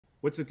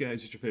What's up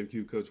guys, it's your favorite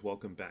Q coach.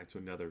 Welcome back to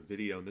another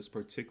video. In this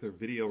particular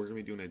video, we're going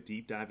to be doing a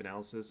deep dive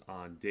analysis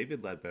on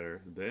David Leadbetter,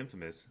 the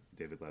infamous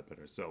David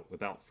Leadbetter. So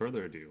without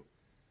further ado,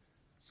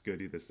 let's go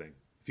do this thing.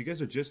 If you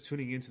guys are just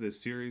tuning into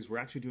this series, we're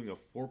actually doing a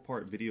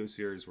 4-part video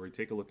series where we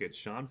take a look at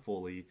Sean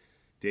Foley,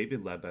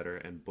 David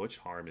Leadbetter, and Butch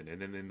Harmon.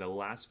 And then in the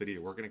last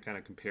video, we're going to kind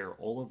of compare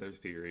all of their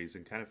theories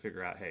and kind of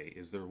figure out, hey,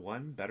 is there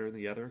one better than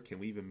the other? Can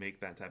we even make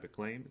that type of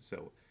claim?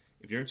 So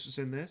if you're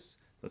interested in this,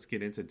 let's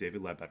get into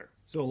David Leadbetter.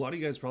 So a lot of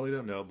you guys probably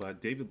don't know,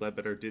 but David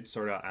Leadbetter did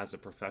start out as a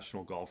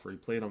professional golfer. He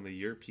played on the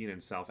European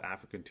and South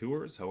African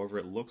tours. However,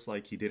 it looks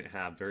like he didn't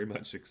have very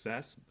much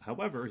success.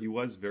 However, he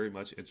was very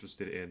much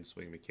interested in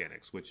swing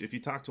mechanics, which if you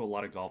talk to a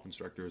lot of golf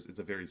instructors, it's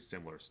a very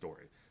similar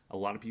story. A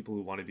lot of people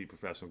who want to be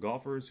professional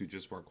golfers who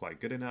just weren't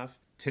quite good enough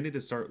tended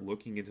to start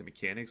looking into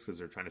mechanics because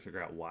they're trying to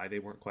figure out why they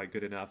weren't quite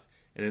good enough.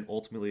 And then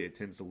ultimately it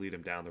tends to lead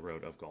him down the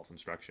road of golf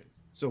instruction.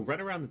 So right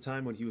around the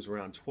time when he was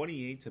around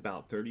 28 to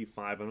about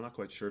 35, I'm not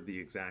quite sure of the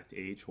exact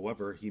age.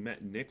 However, he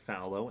met Nick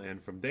Faldo,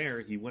 and from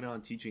there he went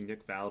on teaching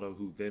Nick Faldo,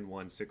 who then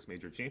won 6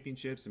 major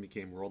championships and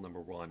became world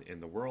number 1 in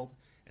the world.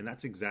 And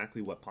that's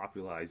exactly what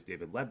popularized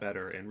David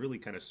Leadbetter and really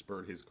kind of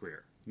spurred his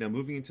career. Now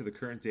moving into the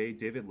current day,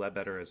 David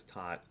Leadbetter has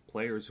taught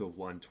players who have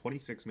won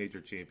 26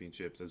 major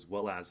championships as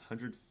well as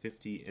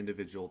 150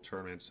 individual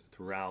tournaments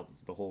throughout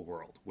the whole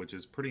world, which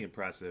is pretty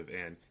impressive.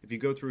 And if you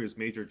go through his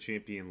major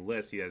champion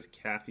list, he has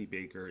Kathy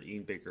Baker,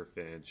 Ian Baker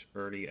Finch,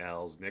 Ernie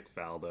Els, Nick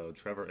Faldo,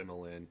 Trevor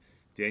Immelman,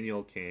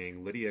 Danielle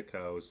King, Lydia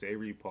Ko,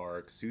 Sayre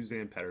Park,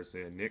 Suzanne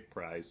Pedersen, Nick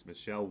Price,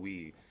 Michelle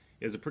Wie.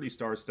 He has a pretty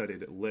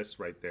star-studded list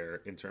right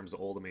there in terms of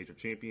all the major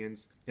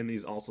champions, and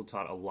he's also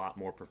taught a lot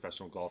more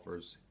professional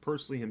golfers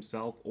personally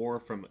himself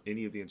or from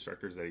any of the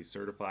instructors that he's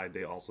certified.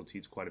 They also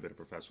teach quite a bit of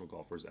professional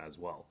golfers as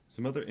well.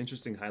 Some other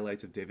interesting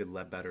highlights of David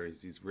Leadbetter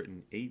is he's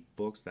written 8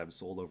 books that have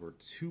sold over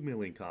 2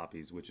 million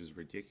copies, which is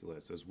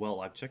ridiculous as well.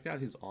 I've checked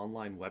out his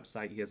online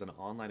website. He has an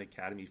online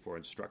academy for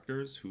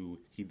instructors who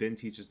he then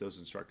teaches those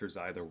instructors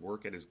to either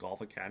work at his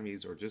golf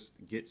academies or just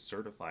get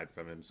certified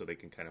from him so they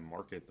can kind of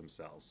market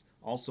themselves.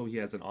 Also, he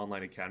has an online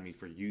academy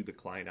for you, the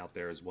client out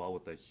there as well,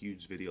 with a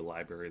huge video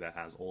library that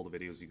has all the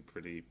videos you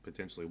could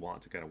potentially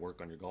want to kind of work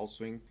on your golf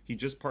swing. He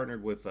just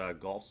partnered with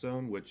Golf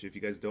Zone, which if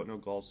you guys don't know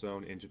Golf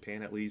Zone, in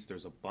Japan at least,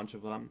 there's a bunch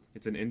of them.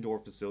 It's an indoor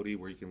facility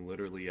where you can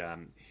literally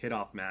hit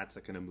off mats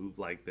that kind of move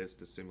like this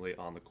to simulate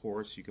on the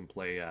course. You can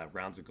play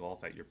rounds of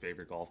golf at your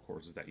favorite golf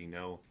courses that you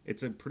know.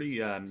 It's a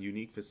pretty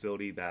unique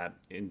facility that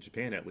in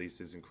Japan at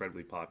least is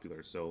incredibly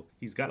popular. So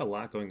he's got a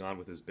lot going on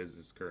with his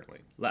business currently.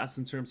 Last,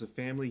 in terms of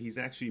family, he's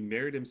actually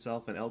married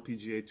himself an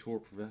LPGA Tour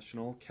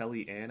professional,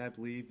 Kelly Ann, I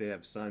believe. They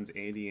have sons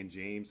Andy and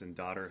James and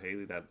daughter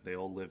Haley that they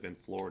all live in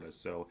Florida.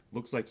 So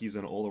looks like he's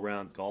an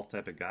all-around golf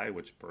type of guy,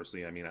 which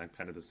personally, I mean, I'm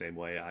kind of the same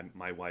way.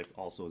 My wife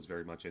also is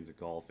very much into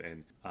golf,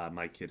 and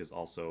my kid is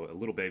also a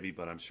little baby,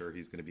 but I'm sure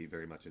he's going to be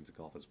very much into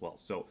golf as well.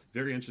 So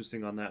very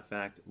interesting on that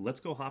fact.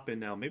 Let's go hop in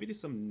now maybe to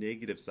some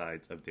negative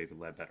sides of David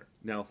Leadbetter.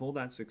 Now with all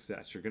that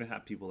success, you're going to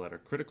have people that are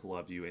critical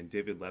of you, and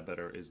David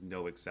Leadbetter is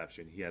no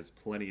exception. He has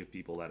plenty of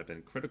people that have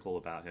been critical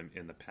about him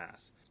in the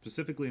past.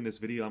 Specifically in this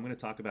video, I'm going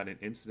to talk about an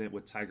incident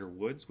with Tiger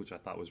Woods, which I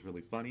thought was really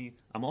funny.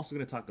 I'm also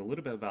going to talk a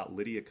little bit about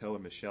Lydia Ko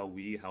and Michelle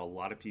Wie, how a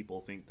lot of people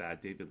think that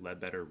David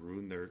Leadbetter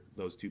ruined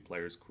those 2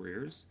 players'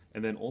 careers.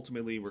 And then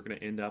ultimately, we're going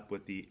to end up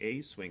with the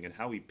A swing and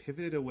how he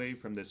pivoted away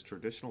from this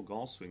traditional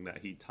golf swing that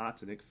he taught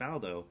to Nick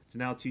Faldo to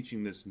now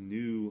teaching this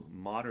new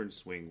modern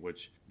swing,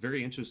 which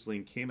very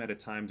interesting came at a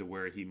time to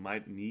where he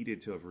might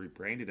needed to have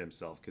rebranded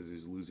himself because he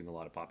was losing a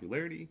lot of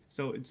popularity.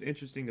 So it's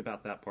interesting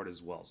about that part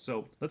as well.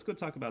 So let's go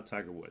talk about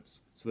Tiger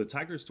Woods. So the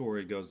Tiger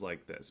story goes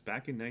like this.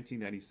 Back in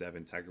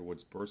 1997, Tiger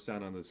Woods burst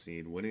out on the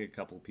scene, winning a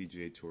couple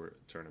PGA Tour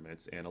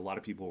tournaments, and a lot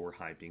of people were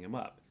hyping him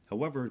up.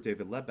 However,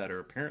 David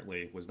Leadbetter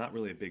apparently was not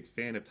really a big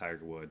fan of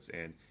Tiger Woods,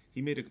 and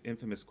he made an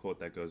infamous quote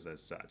that goes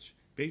as such.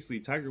 Basically,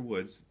 Tiger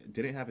Woods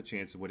didn't have a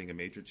chance of winning a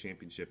major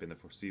championship in the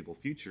foreseeable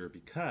future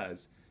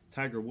because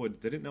Tiger Woods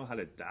didn't know how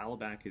to dial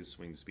back his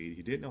swing speed.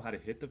 He didn't know how to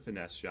hit the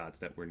finesse shots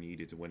that were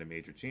needed to win a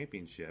major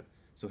championship.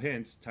 So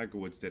hence, Tiger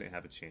Woods didn't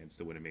have a chance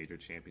to win a major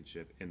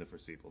championship in the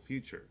foreseeable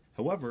future.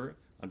 However,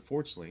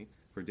 unfortunately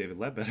for David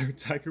Leadbetter,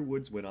 Tiger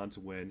Woods went on to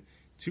win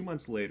 2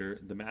 months later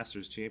the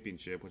Masters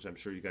Championship, which I'm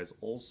sure you guys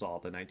all saw,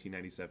 the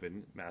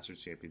 1997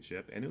 Masters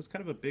Championship, and it was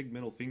kind of a big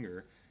middle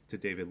finger to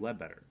David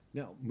Leadbetter.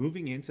 Now,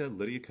 moving into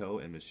Lydia Ko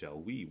and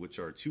Michelle Wie, which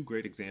are 2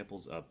 great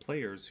examples of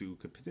players who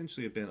could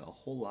potentially have been a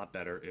whole lot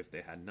better if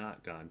they had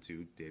not gone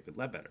to David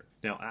Leadbetter.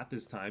 Now, at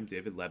this time,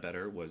 David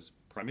Leadbetter was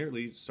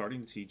primarily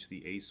starting to teach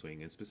the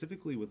A-swing, and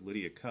specifically with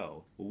Lydia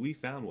Ko, what we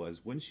found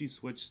was when she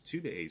switched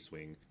to the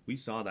A-swing, we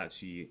saw that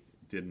she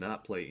did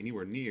not play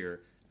anywhere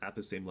near at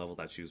the same level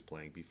that she was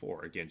playing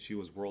before. Again, she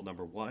was world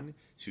number one.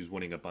 She was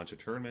winning a bunch of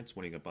tournaments,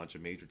 winning a bunch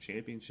of major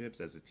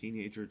championships as a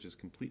teenager, just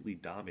completely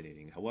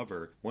dominating.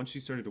 However, once she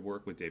started to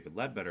work with David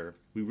Leadbetter,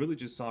 we really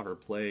just saw her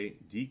play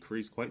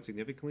decrease quite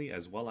significantly,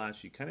 as well as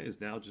she kind of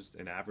is now just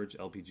an average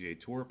LPGA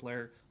Tour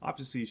player.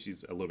 Obviously,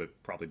 she's a little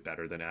bit probably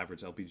better than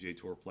average LPGA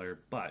Tour player,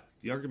 but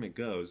the argument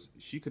goes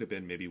she could have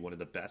been maybe one of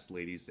the best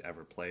ladies to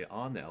ever play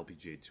on the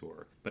LPGA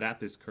Tour. But at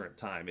this current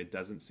time, it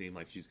doesn't seem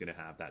like she's going to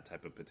have that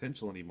type of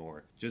potential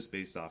anymore, just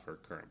based off her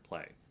current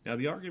play. Now,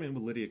 the argument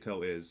with Lydia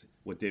Ko is,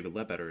 what David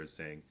Leadbetter is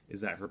saying,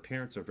 is that her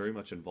parents are very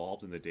much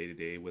involved in the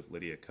day-to-day with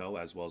Lydia Ko,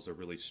 as well as they're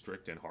really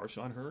strict and harsh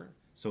on her.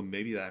 So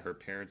maybe that her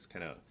parents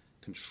kind of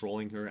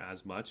controlling her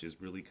as much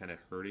is really kind of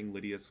hurting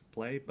Lydia's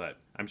play. But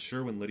I'm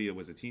sure when Lydia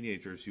was a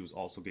teenager, she was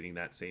also getting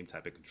that same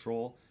type of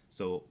control.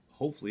 So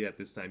hopefully at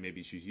this time,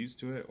 maybe she's used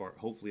to it, or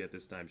hopefully at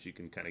this time she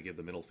can kind of give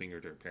the middle finger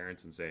to her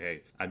parents and say,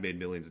 hey, I made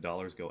millions of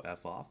dollars, go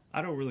F off.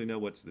 I don't really know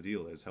what's the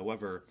deal is.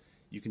 However,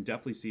 you can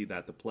definitely see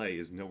that the play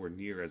is nowhere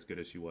near as good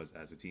as she was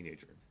as a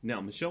teenager.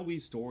 Now, Michelle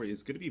Wie's story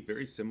is going to be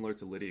very similar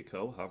to Lydia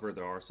Ko. However,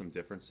 there are some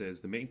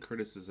differences. The main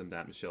criticism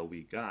that Michelle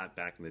Wie got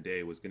back in the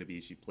day was going to be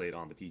she played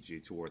on the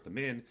PGA Tour with the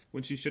men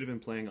when she should have been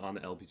playing on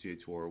the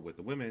LPGA Tour with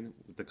the women,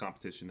 with the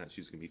competition that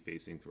she's going to be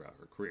facing throughout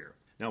her career.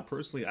 Now,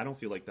 personally, I don't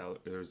feel like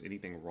that there's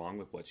anything wrong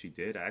with what she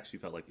did. I actually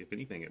felt like, if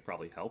anything, it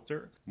probably helped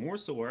her. More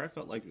so where I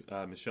felt like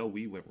Michelle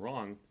Wie went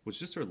wrong was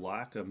just her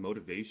lack of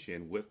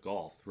motivation with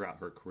golf throughout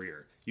her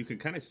career. You could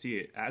kind of see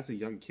it as a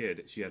young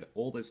kid. She had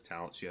all this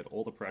talent. She had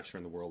all the pressure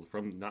in the world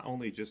from not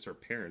only just her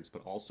parents,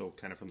 but also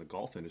kind of from the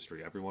golf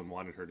industry. Everyone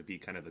wanted her to be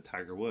kind of the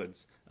Tiger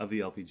Woods of the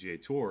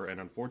LPGA Tour. And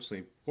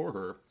unfortunately for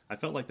her, I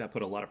felt like that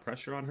put a lot of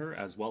pressure on her,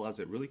 as well as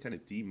it really kind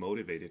of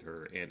demotivated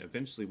her. And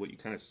eventually what you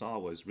kind of saw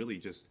was really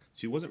just,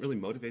 she wasn't really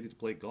motivated to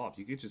play golf.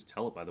 You could just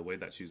tell it by the way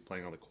that she was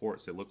playing on the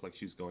course. It looked like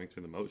she was going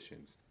through the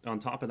motions. On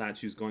top of that,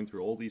 she was going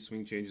through all these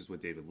swing changes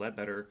with David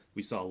Leadbetter.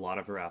 We saw a lot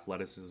of her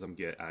athleticism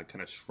get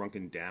kind of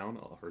shrunken down.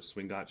 Her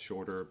swing got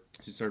shorter.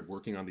 She started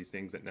working on these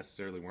things that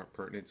necessarily weren't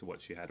pertinent to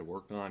what she had to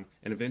work on.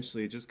 And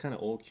eventually it just kind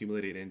of all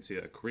accumulated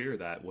into a career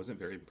that wasn't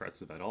very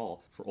impressive at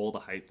all for all the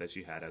hype that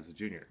she had as a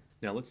junior.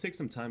 Now let's take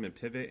some time and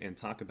pivot and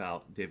talk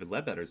about David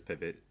Leadbetter's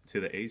pivot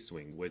to the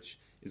A-swing, which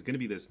is going to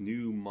be this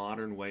new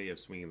modern way of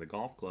swinging the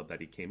golf club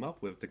that he came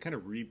up with to kind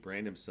of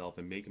rebrand himself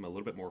and make him a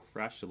little bit more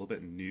fresh, a little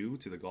bit new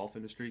to the golf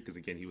industry, because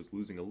again, he was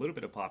losing a little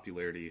bit of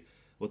popularity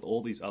with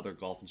all these other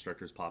golf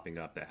instructors popping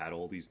up that had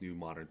all these new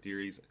modern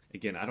theories.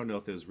 Again, I don't know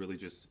if it was really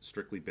just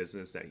strictly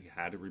business that he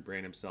had to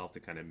rebrand himself to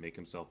kind of make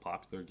himself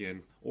popular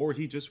again, or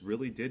he just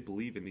really did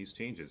believe in these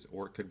changes,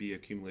 or it could be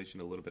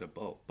accumulation, a little bit of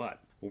both. But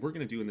what we're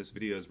going to do in this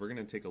video is we're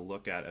going to take a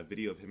look at a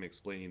video of him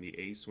explaining the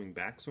A-swing,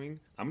 backswing.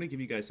 I'm going to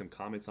give you guys some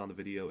comments on the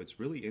video. It's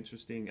really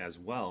interesting as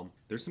well.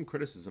 There's some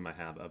criticism I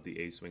have of the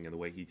A-swing and the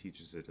way he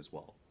teaches it as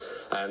well.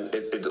 And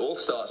it all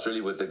starts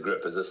really with the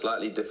grip. It's a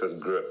slightly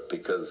different grip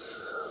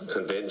because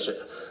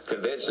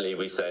conventionally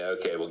we say,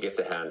 okay, we'll get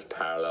the hand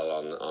parallel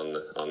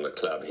on the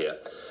club here.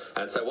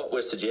 And so what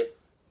we're suggesting...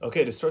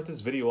 Okay, to start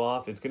this video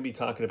off, it's going to be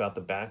talking about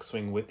the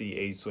backswing with the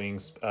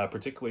A-swings.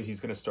 Particularly,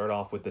 he's going to start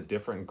off with a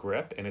different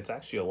grip, and it's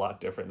actually a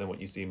lot different than what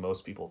you see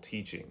most people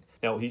teaching.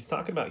 Now, he's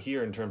talking about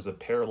here in terms of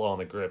parallel on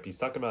the grip. He's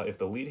talking about if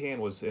the lead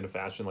hand was in a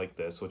fashion like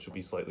this, which would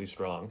be slightly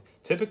strong.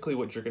 Typically,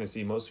 what you're going to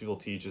see most people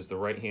teach is the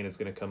right hand is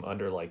going to come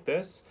under like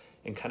this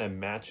and kind of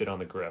match it on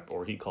the grip,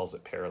 or he calls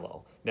it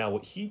parallel. Now,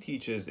 what he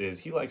teaches is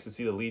he likes to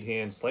see the lead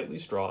hand slightly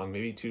strong,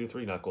 maybe 2 to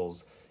 3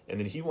 knuckles, and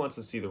then he wants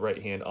to see the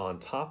right hand on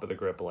top of the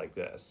grip like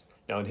this.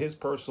 Now, in his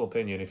personal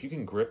opinion, if you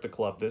can grip the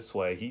club this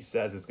way, he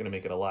says it's going to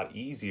make it a lot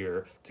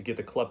easier to get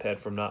the club head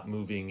from not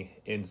moving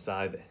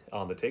inside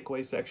on the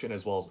takeaway section,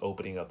 as well as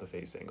opening up the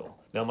face angle.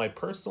 Now, my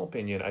personal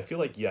opinion, I feel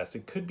like, yes,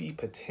 it could be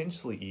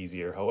potentially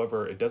easier.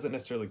 However, it doesn't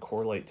necessarily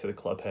correlate to the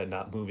club head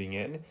not moving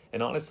in.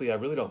 And honestly, I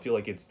really don't feel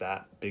like it's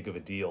that big of a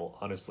deal,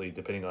 honestly,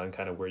 depending on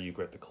kind of where you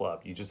grip the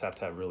club. You just have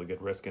to have really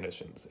good wrist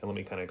conditions. And let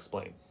me kind of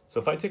explain. So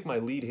if I take my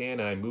lead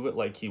hand and I move it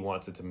like he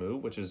wants it to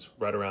move, which is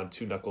right around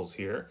 2 knuckles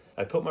here,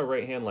 I put my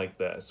right hand like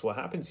this. What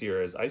happens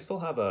here is I still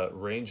have a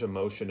range of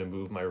motion to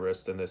move my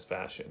wrist in this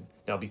fashion.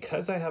 Now,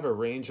 because I have a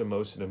range of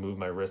motion to move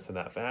my wrist in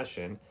that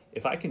fashion,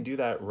 if I can do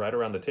that right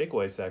around the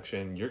takeaway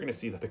section, you're going to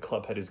see that the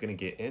club head is going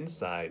to get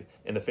inside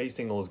and the face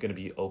angle is going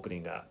to be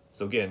opening up.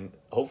 So again,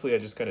 hopefully I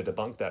just kind of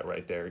debunked that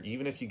right there.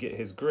 Even if you get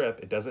his grip,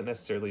 it doesn't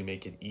necessarily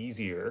make it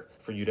easier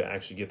for you to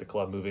actually get the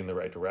club moving in the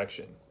right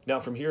direction. Now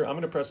from here, I'm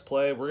going to press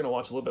play. We're going to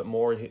watch a little bit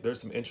more.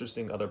 There's some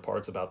interesting other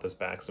parts about this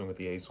backswing with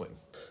the A-swing.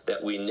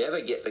 That we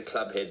never get the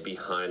club head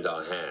behind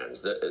our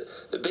hands.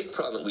 The big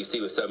problem that we see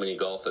with so many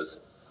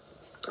golfers,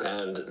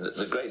 and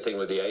the great thing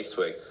with the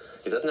A-swing,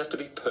 it doesn't have to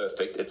be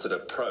perfect. It's an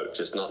approach.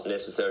 It's not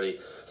necessarily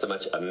so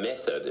much a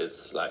method.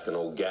 It's like an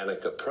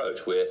organic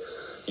approach where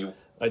you...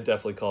 I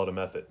definitely call it a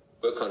method.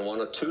 Work on 1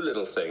 or 2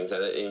 little things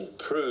and it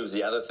improves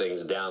the other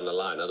things down the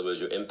line. In other words,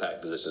 your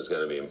impact position is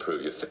going to be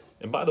improved.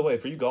 And by the way,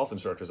 for you golf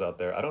instructors out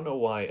there, I don't know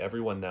why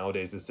everyone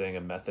nowadays is saying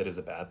a method is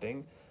a bad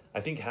thing. I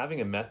think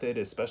having a method,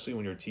 especially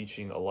when you're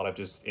teaching a lot of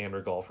just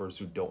amateur golfers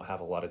who don't have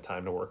a lot of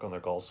time to work on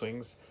their golf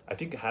swings, I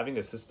think having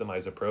a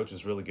systemized approach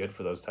is really good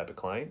for those type of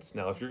clients.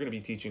 Now, if you're going to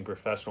be teaching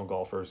professional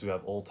golfers who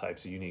have all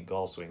types of unique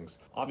golf swings,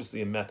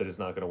 obviously a method is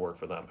not going to work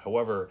for them.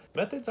 However,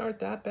 methods aren't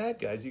that bad,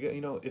 guys.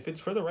 If it's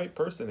for the right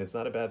person, it's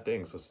not a bad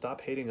thing. So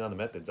stop hating on the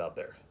methods out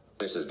there.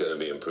 This is going to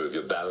be improved,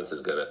 your balance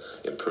is going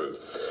to improve.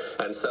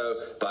 And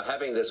so by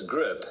having this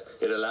grip,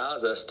 it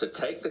allows us to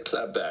take the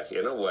club back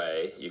in a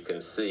way you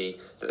can see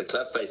that the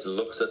club face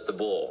looks at the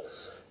ball.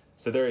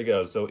 So there you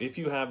go. So if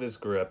you have this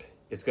grip,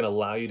 it's going to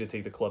allow you to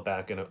take the club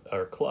back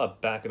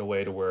in a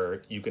way to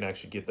where you can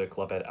actually get the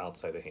club head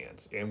outside the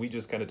hands. And we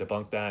just kind of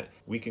debunked that.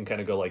 We can kind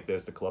of go like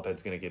this. The club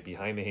head's going to get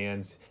behind the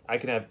hands. I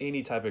can have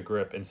any type of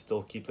grip and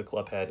still keep the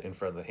club head in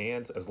front of the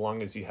hands as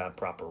long as you have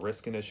proper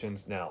wrist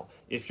conditions. Now,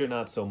 if you're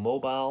not so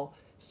mobile,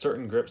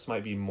 certain grips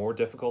might be more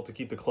difficult to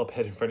keep the club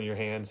head in front of your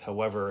hands.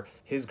 However,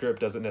 his grip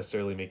doesn't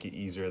necessarily make it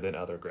easier than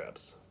other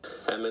grips.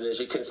 And as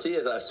you can see,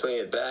 as I swing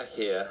it back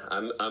here,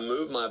 I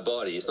move my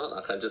body. It's not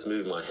like I just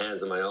move my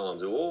hands and my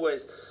arms. We're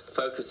always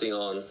focusing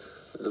on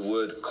the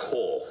word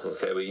core.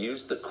 Okay, we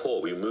use the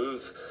core. We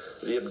move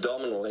the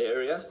abdominal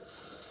area.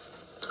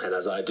 And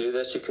as I do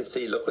this, you can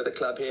see, look where the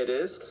club head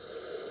is.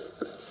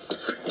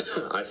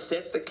 I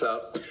set the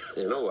club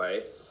in a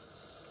way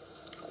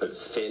that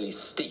it's fairly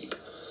steep.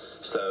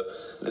 So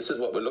this is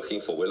what we're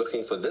looking for. We're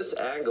looking for this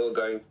angle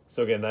going.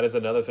 So again, that is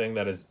another thing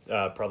that is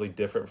probably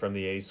different from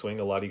the A-swing.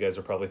 A lot of you guys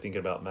are probably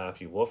thinking about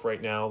Matthew Wolff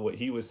right now. What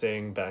he was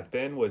saying back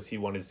then was he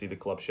wanted to see the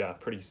club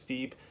shaft pretty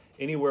steep,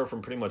 anywhere from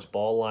pretty much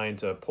ball line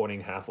to pointing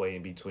halfway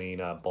in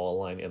between ball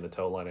line and the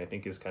toe line, I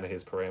think is kind of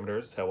his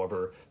parameters.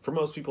 However, for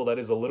most people, that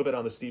is a little bit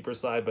on the steeper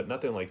side, but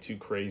nothing like too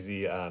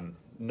crazy.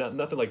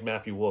 Nothing like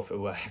Matthew Wolff,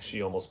 who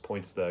actually almost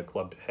points the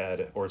club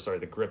head, or sorry,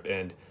 the grip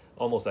end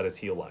almost at his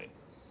heel line.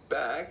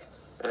 Back.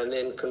 And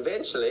then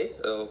conventionally,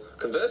 or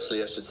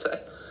conversely I should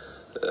say,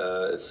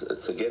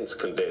 it's against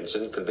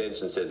convention.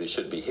 Convention says we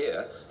should be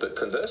here. But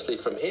conversely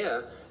from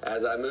here,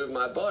 as I move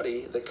my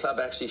body, the club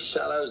actually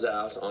shallows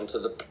out onto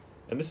the...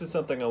 And this is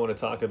something I want to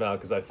talk about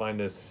because I find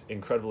this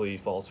incredibly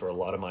false for a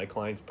lot of my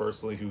clients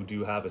personally who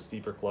do have a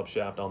steeper club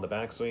shaft on the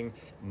backswing.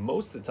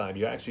 Most of the time,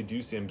 you actually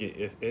do see them get,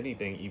 if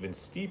anything, even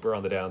steeper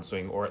on the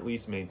downswing, or at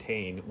least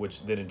maintain,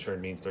 which then in turn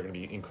means they're going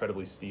to be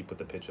incredibly steep with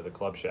the pitch of the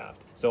club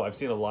shaft. So I've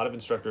seen a lot of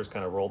instructors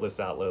kind of roll this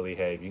out lately.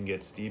 Hey, if you can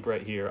get steep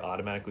right here,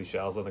 automatically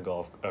shallows on the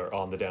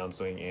on the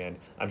downswing. And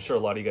I'm sure a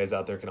lot of you guys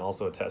out there can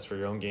also attest for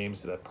your own games,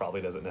 so that probably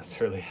doesn't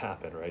necessarily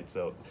happen, right?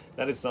 So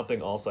that is something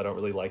also I don't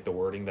really like the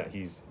wording that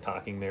he's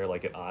talking there,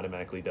 like it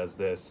automatically does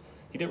this.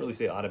 He didn't really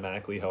say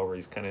automatically, however,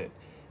 he's kind of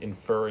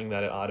inferring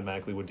that it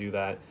automatically would do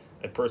that.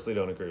 I personally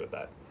don't agree with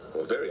that.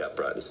 Well, very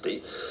upright and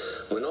steep.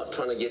 We're not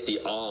trying to get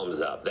the arms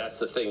up. That's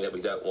the thing that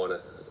we don't want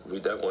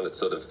to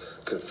sort of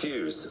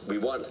confuse. We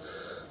want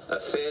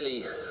a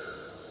fairly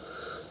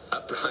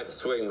upright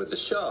swing with the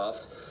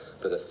shaft,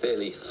 but a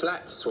fairly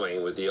flat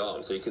swing with the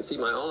arms. So you can see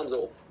my arms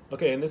are...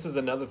 Okay, and this is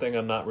another thing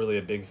I'm not really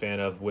a big fan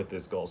of with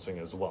this golf swing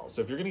as well.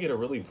 So if you're going to get a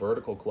really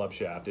vertical club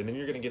shaft and then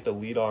you're going to get the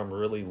lead arm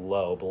really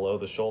low below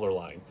the shoulder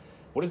line,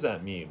 what does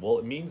that mean? Well,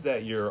 it means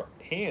that your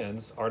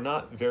hands are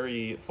not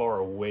very far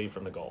away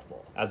from the golf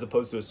ball, as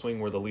opposed to a swing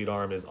where the lead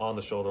arm is on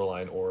the shoulder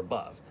line or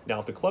above. Now,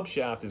 if the club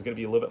shaft is going to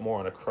be a little bit more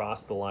on a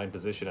cross the line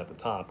position at the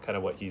top, kind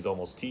of what he's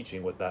almost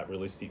teaching with that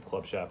really steep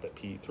club shaft at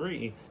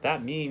P3,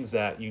 that means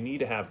that you need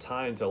to have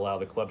time to allow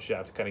the club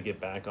shaft to kind of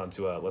get back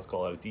onto a, let's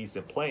call it a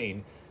decent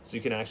plane, so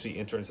you can actually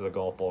enter into the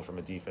golf ball from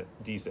a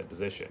decent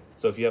position.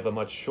 So if you have a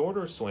much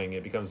shorter swing,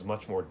 it becomes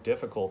much more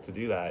difficult to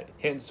do that.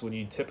 Hence, when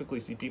you typically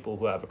see people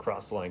who have a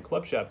cross-the-line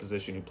club shaft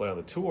position who play on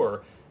the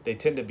tour, they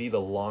tend to be the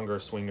longer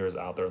swingers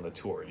out there on the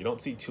tour. You don't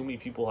see too many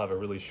people have a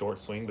really short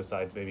swing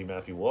besides maybe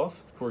Matthew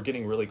Wolff, who are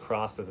getting really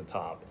crossed at the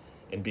top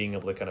and being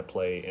able to kind of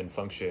play and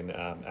function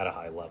at a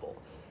high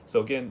level.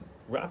 So again,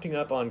 wrapping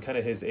up on kind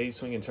of his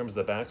A-swing in terms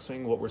of the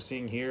backswing, what we're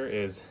seeing here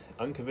is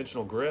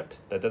unconventional grip.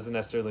 That doesn't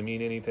necessarily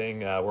mean anything.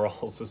 We're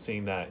also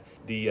seeing that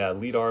the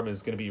lead arm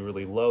is going to be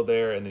really low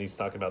there, and then he's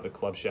talking about the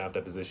club shaft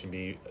at position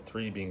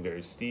B3 being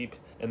very steep.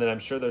 And then I'm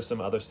sure there's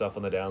some other stuff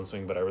on the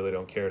downswing, but I really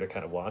don't care to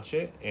kind of watch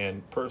it.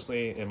 And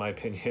personally, in my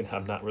opinion,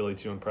 I'm not really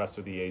too impressed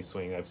with the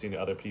A-swing. I've seen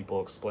other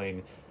people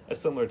explain a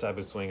similar type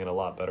of swing in a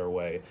lot better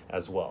way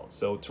as well.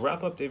 So to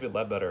wrap up David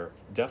Leadbetter,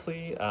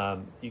 definitely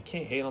you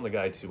can't hate on the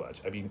guy too much.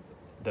 I mean,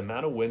 the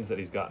amount of wins that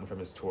he's gotten from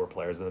his tour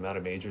players and the amount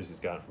of majors he's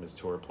gotten from his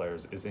tour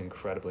players is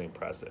incredibly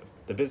impressive.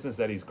 The business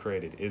that he's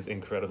created is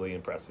incredibly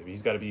impressive.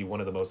 He's got to be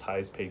one of the most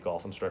highest paid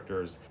golf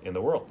instructors in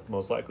the world,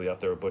 most likely up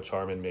there with Butch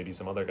Harmon, maybe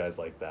some other guys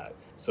like that.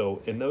 So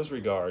in those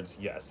regards,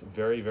 yes,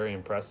 very, very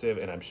impressive.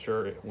 And I'm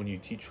sure when you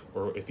teach,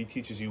 or if he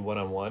teaches you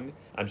one-on-one,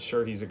 I'm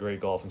sure he's a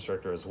great golf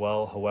instructor as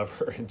well.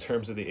 However, in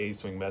terms of the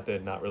A-swing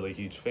method, not really a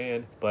huge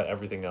fan, but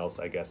everything else,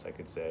 I guess I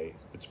could say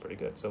it's pretty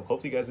good. So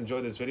hopefully you guys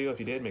enjoyed this video.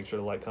 If you did, make sure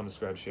to like, comment,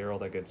 subscribe, share, all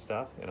that good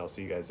stuff, and I'll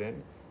see you guys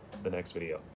in the next video.